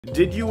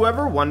Did you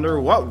ever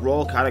wonder what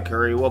role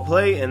Katakuri will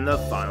play in the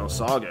final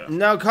saga?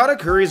 Now,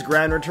 Katakuri's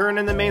grand return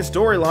in the main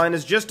storyline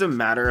is just a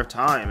matter of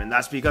time, and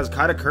that's because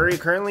Katakuri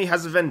currently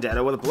has a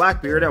vendetta with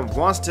Blackbeard and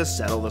wants to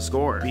settle the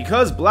score.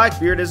 Because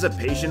Blackbeard is a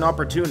patient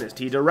opportunist,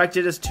 he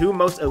directed his two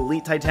most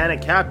elite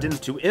Titanic captains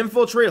to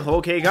infiltrate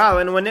Whole Cake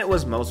Island when it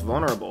was most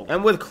vulnerable.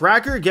 And with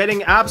Cracker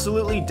getting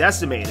absolutely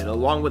decimated,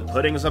 along with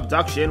Pudding's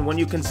abduction, when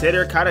you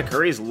consider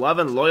Katakuri's love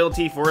and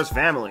loyalty for his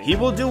family, he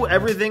will do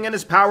everything in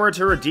his power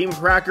to redeem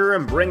Cracker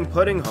and bring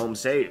Pudding home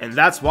safe. And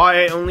that's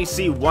why I only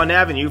see one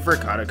avenue for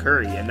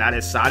Katakuri, and that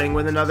is siding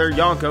with another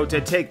Yonko to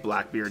take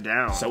Blackbeard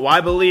down. So I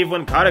believe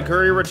when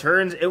Katakuri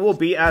returns, it will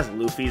be as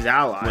Luffy's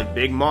ally. With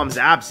Big Mom's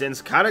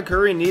absence,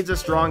 Katakuri needs a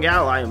strong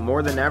ally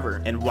more than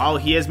ever. And while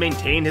he has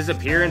maintained his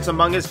appearance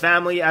among his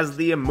family as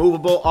the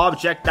immovable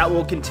object that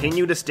will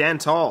continue to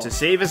stand tall, to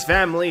save his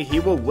family, he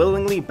will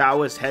willingly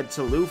bow his head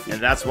to Luffy. And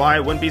that's why I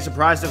wouldn't be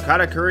surprised if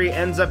Katakuri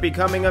ends up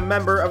becoming a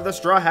member of the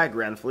Straw Hat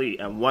Grand Fleet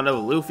and one of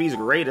Luffy's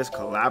greatest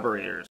collaborators.